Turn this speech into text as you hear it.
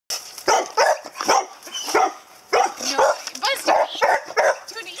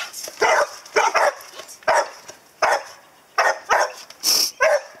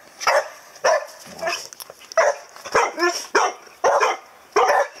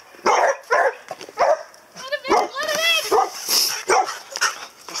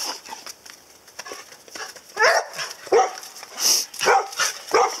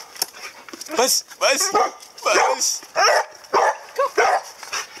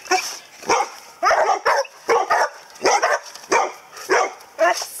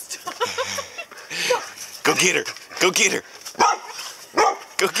Go get her. Go get her.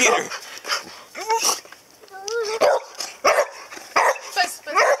 Go get her. Buzz,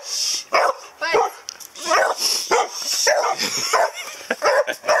 buzz. Buzz.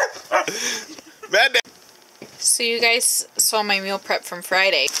 Bad day. So you guys saw my meal prep from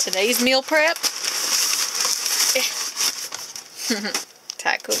Friday. Today's meal prep.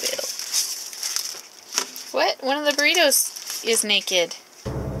 Taco Bell. What? One of the burritos is naked.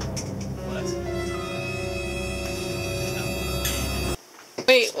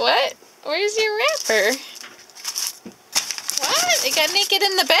 Wait, what? Where's your wrapper? What? It got naked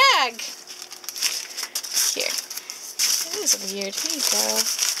in the bag. Here. That is weird. Here you go.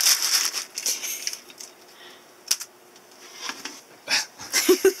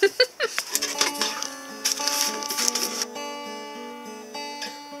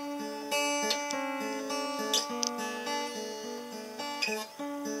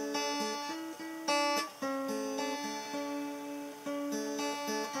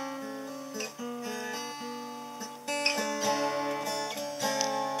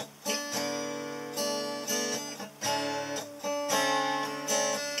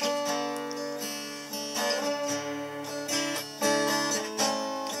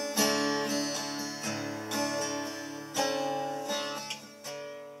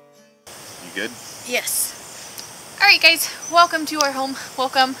 Good? Yes. Alright guys, welcome to our home.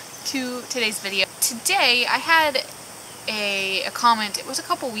 Welcome to today's video. Today I had a comment, it was a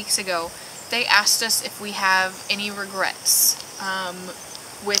couple weeks ago. They asked us if we have any regrets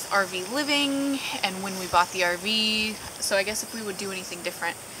with RV living and when we bought the RV. So I guess if we would do anything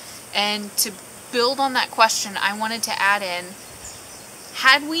different. And to build on that question, I wanted to add in,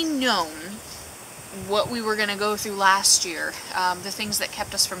 had we known what we were going to go through last year, the things that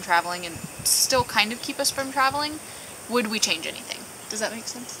kept us from traveling and still kind of keep us from traveling, would we change anything? Does that make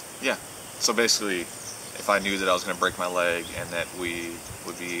sense? Yeah. So basically, if I knew that I was going to break my leg and that we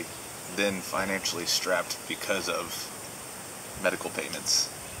would be then financially strapped because of medical payments,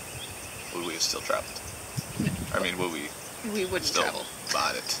 would we have still traveled? No. I mean, would we? We wouldn't still travel.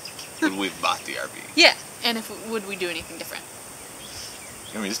 Bought it? Would we have bought the RV? Yeah. And would we do anything different?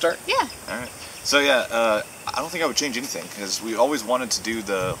 You want me to start? Yeah. All right. So yeah, I don't think I would change anything because we always wanted to do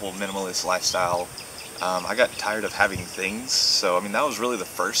the whole minimalist lifestyle. I got tired of having things, so I mean that was really the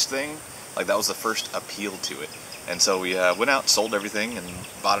first thing. Like that was the first appeal to it. And so we went out, sold everything, and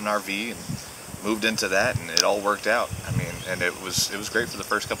bought an RV and moved into that, and it all worked out. I mean, and it was great for the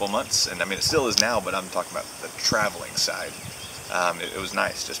first couple of months, and I mean it still is now. But I'm talking about the traveling side. It was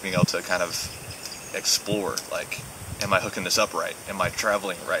nice just being able to kind of explore, like, am I hooking this up right? Am I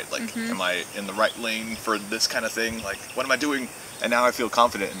traveling right? Like, am I in the right lane for this kind of thing? Like, what am I doing? And now I feel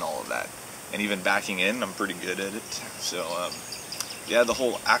confident in all of that. And even backing in, I'm pretty good at it. So, yeah, the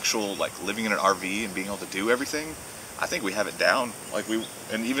whole actual, like, living in an RV and being able to do everything, I think we have it down. Like,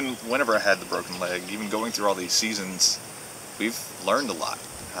 and even whenever I had the broken leg, even going through all these seasons, we've learned a lot.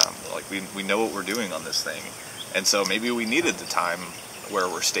 Like, we know what we're doing on this thing. And so maybe we needed the time where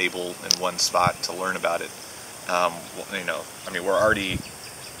we're stable in one spot to learn about it. You know, I mean, we're already,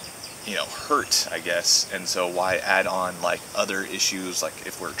 you know, hurt, I guess, and so why add on, like, other issues, like,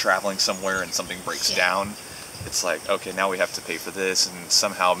 if we're traveling somewhere and something breaks down, it's like, okay, now we have to pay for this, and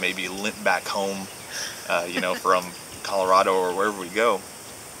somehow maybe limp back home, you know, from Colorado or wherever we go,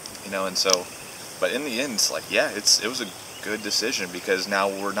 you know, and so, but in the end, it's like, yeah, it was a good decision, because now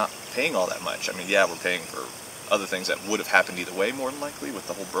we're not paying all that much. I mean, yeah, we're paying for other things that would have happened either way, more than likely, with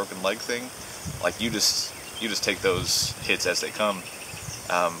the whole broken leg thing. Like, you just take those hits as they come,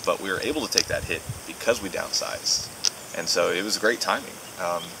 but we were able to take that hit because we downsized, and so it was great timing.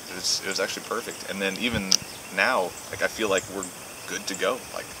 It was actually perfect. And then even now, like, I feel like we're good to go.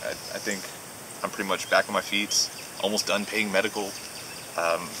 Like, I think I'm pretty much back on my feet, almost done paying medical,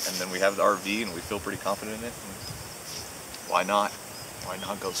 and then we have the RV and we feel pretty confident in it. And why not? Why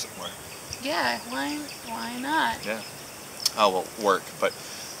not go somewhere? Yeah, why not? Yeah. Oh, well, work, but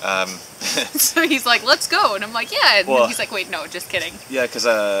so he's like, let's go, and I'm like, yeah, and well, then he's like, wait, no, just kidding. Yeah, because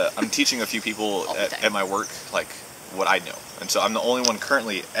I'm teaching a few people at my work, like, what I know, and so I'm the only one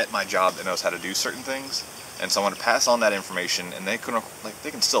currently at my job that knows how to do certain things, and so I want to pass on that information, and they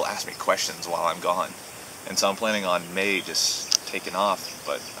can still ask me questions while I'm gone, and so I'm planning on May just taking off,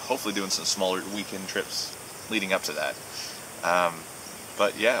 but hopefully doing some smaller weekend trips leading up to that.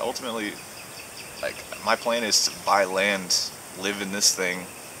 But yeah, ultimately, like, my plan is to buy land, live in this thing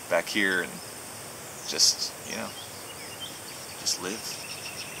back here, and just, you know, just live,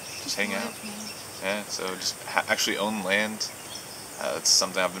 just hang out. Yeah, so just actually own land. That's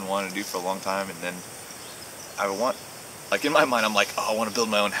something I've been wanting to do for a long time, and then I want, like, in my mind, I'm like, oh, I want to build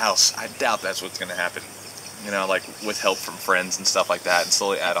my own house. I doubt that's what's going to happen. you know, like with help from friends and stuff like that, and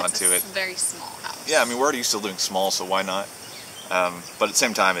slowly add on to it. It's a very small house. Yeah, I mean, we're already used to living small, so why not? But at the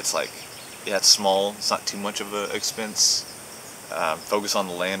same time, it's like, yeah, it's small. It's not too much of an expense. Focus on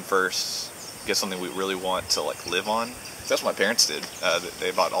the land first. Get something we really want to like live on. That's what my parents did.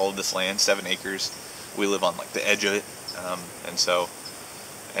 They bought all of this land, 7 acres. We live on like the edge of it,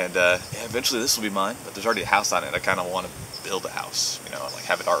 yeah, eventually this will be mine. But there's already a house on it. I kind of want to build a house, you know, like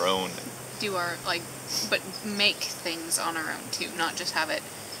have it our own. Do our but make things on our own too, not just have it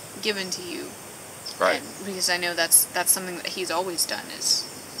given to you. Right. And because I know that's something that he's always done is,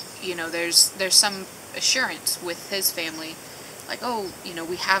 you know, there's some assurance with his family, like, oh, you know,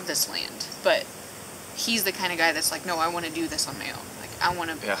 we have this land, but he's the kind of guy that's like, no, I want to do this on my own. Like, I want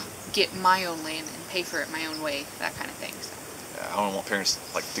to get my own land and pay for it my own way, that kind of thing. So. Yeah, I don't want parents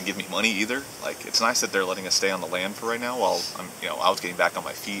like to give me money either. Like, it's nice that they're letting us stay on the land for right now while I was getting back on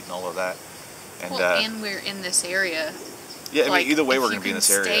my feet and all of that. And, and we're in this area. Yeah, I mean, either way, we're going to be in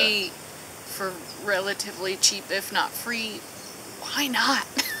this area. Stay for relatively cheap, if not free, why not?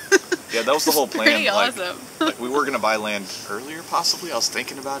 Yeah, that was the whole plan. Pretty awesome. Like we were going to buy land earlier, possibly. I was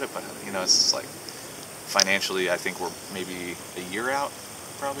thinking about it, but you know, it's just like financially, I think we're maybe a year out,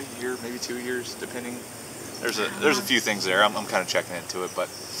 probably a year, maybe 2 years, depending. There's a few things there. I'm kind of checking into it, but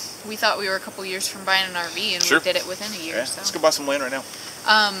we thought we were a couple years from buying an RV, and we did it within a year. Yeah, so. Let's go buy some land right now.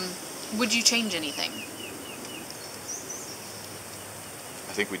 Would you change anything?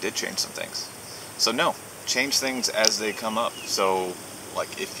 I think we did change some things. So no, change things as they come up. So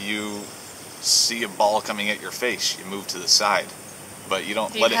like if you see a ball coming at your face, you move to the side, but you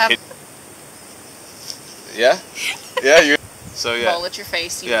don't let it hit. Yeah, yeah. You. So yeah. Ball at your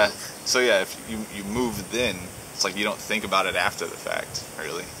face. You move. So yeah, if you move, then it's like you don't think about it after the fact.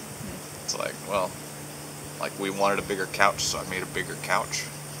 Really, It's like, well, like we wanted a bigger couch, so I made a bigger couch.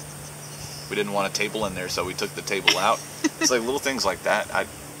 We didn't want a table in there, so we took the table out. It's like little things like that. I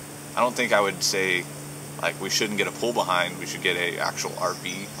don't think I would say like we shouldn't get a pull behind. We should get a actual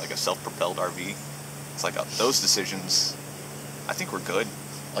RV, like a self-propelled RV. It's like those decisions. I think we're good.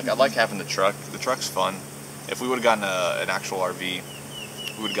 Like I like having the truck. The truck's fun. If we would have gotten an actual RV,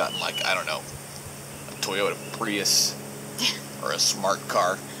 we would have gotten like, I don't know, a Toyota Prius or a smart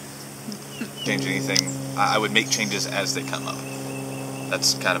car. Change anything. I would make changes as they come up.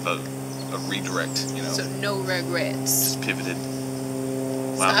 That's kind of a redirect, you know. So no regrets. Just pivoted.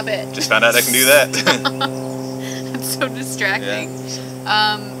 Wow. Stop it. Just found out I can do that. That's so distracting.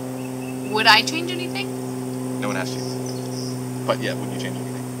 Yeah. Would I change anything? No one asked you. But yeah, would you change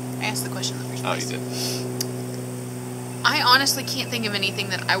anything? I asked the question in the first place. Oh, you did. I honestly can't think of anything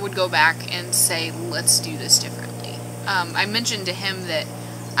that I would go back and say, let's do this differently. I mentioned to him that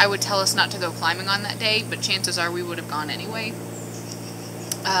I would tell us not to go climbing on that day, but chances are we would have gone anyway.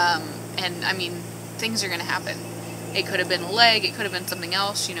 And I mean, things are going to happen. It could have been a leg, it could have been something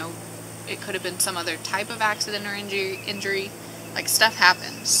else, you know, it could have been some other type of accident or injury. Like, stuff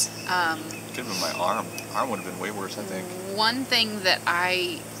happens. It could have been my arm. Arm would have been way worse, I think. One thing that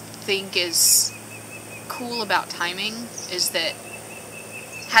I think is cool about timing is that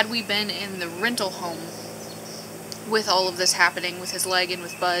had we been in the rental home with all of this happening, with his leg and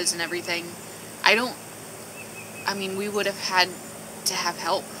with Buzz and everything, I mean, we would have had to have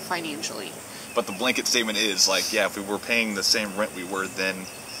help financially. But the blanket statement is, like, yeah, if we were paying the same rent we were then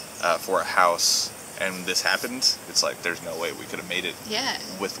for a house and this happened, it's like there's no way we could have made it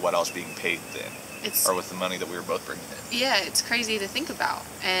with what I was being paid then. Or with the money that we were both bringing in. Yeah, it's crazy to think about.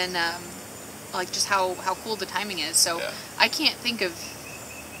 And, like, just how cool the timing is. So, I can't think of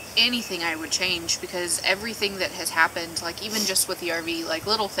anything I would change because everything that has happened, like, even just with the RV, like,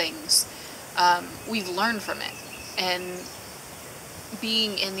 little things, we've learned from it. And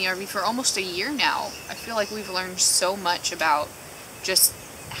being in the RV for almost a year now, I feel like we've learned so much about just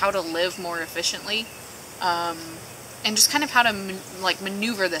how to live more efficiently, and just kind of how to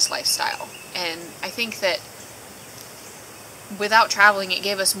maneuver this lifestyle. And I think that without traveling, it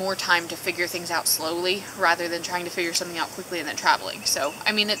gave us more time to figure things out slowly rather than trying to figure something out quickly and then traveling. So,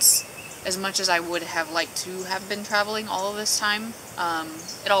 I mean, it's as much as I would have liked to have been traveling all of this time,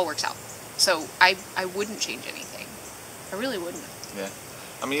 it all works out. So I wouldn't change anything. I really wouldn't. Yeah.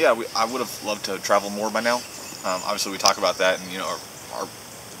 I mean, yeah, I would have loved to travel more by now. Obviously, we talk about that, and, you know, our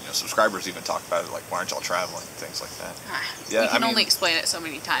subscribers even talk about it, like, why aren't y'all traveling, things like that. Yeah, we can only explain it so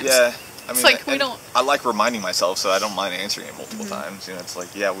many times. Yeah. I mean, it's like we don't... I like reminding myself, so I don't mind answering it multiple times. You know, it's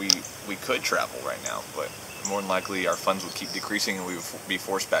like, yeah, we could travel right now, but more than likely our funds would keep decreasing and we would be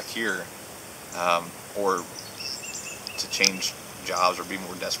forced back here, or to change jobs or be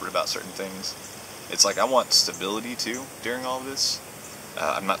more desperate about certain things. It's like I want stability too during all of this.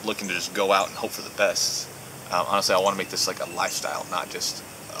 I'm not looking to just go out and hope for the best. honestly, I want to make this like a lifestyle, not just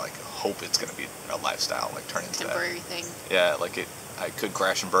like hope it's going to be a lifestyle, like turn into temporary thing. Yeah, like I could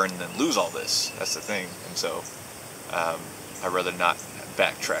crash and burn and then lose all this. That's the thing. And so I'd rather not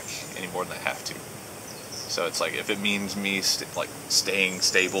backtrack any more than I have to. So it's like if it means me staying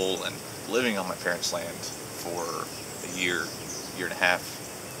stable and living on my parents' land for a year and a half,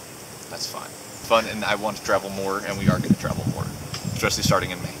 that's fine. Fun, and I want to travel more, and we are going to travel more, especially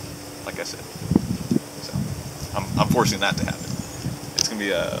starting in May, like I said. So I'm forcing that to happen. It's going to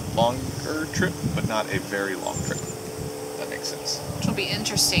be a longer trip, but not a very long trip. If that makes sense. Which will be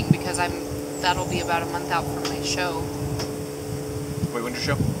interesting because that'll be about a month out from my show. Wait, when's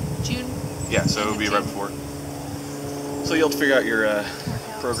your show? June. Yeah, so it'll be right before. So you'll have to figure out your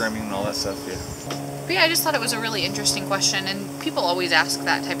programming and all that stuff, yeah. But yeah, I just thought it was a really interesting question, and people always ask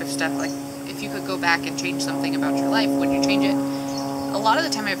that type of stuff, like, if you could go back and change something about your life, would you change it? A lot of the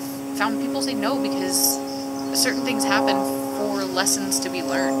time I've found people say no, because certain things happen for lessons to be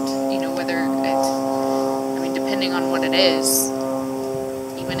learned, you know, whether depending on what it is,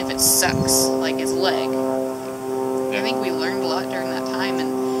 even if it sucks, like his leg. Yeah. I think we learned a lot during that time,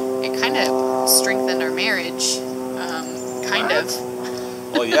 and it kind of strengthened our marriage, kind of.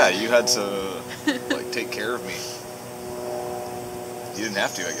 Well, yeah, you had to, like, take care of me. You didn't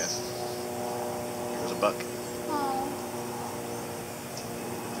have to, I guess. It was a buck. Aww.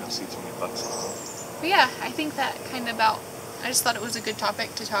 You don't see too many bucks. But yeah, I think that kind of I just thought it was a good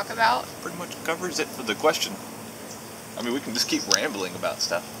topic to talk about. Pretty much covers it for the question. I mean, we can just keep rambling about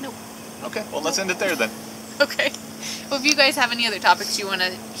stuff. Nope. Okay, well, let's end it there then. Okay. Well, if you guys have any other topics you want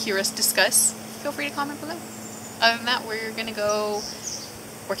to hear us discuss, feel free to comment below. Other than that, we're going to go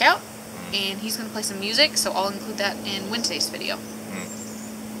work out, and he's going to play some music, so I'll include that in Wednesday's video.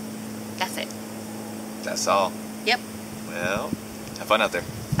 That's it. That's all. Yep. Well, have fun out there.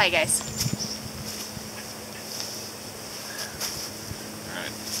 Bye, guys.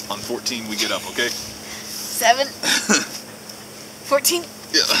 Alright, on 14 we get up, okay? 7. 14.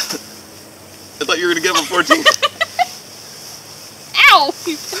 Yeah. I thought you were going to get up on 14. Ow!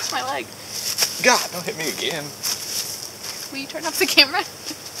 You pinched my leg. God, don't hit me again. Will you turn off the camera?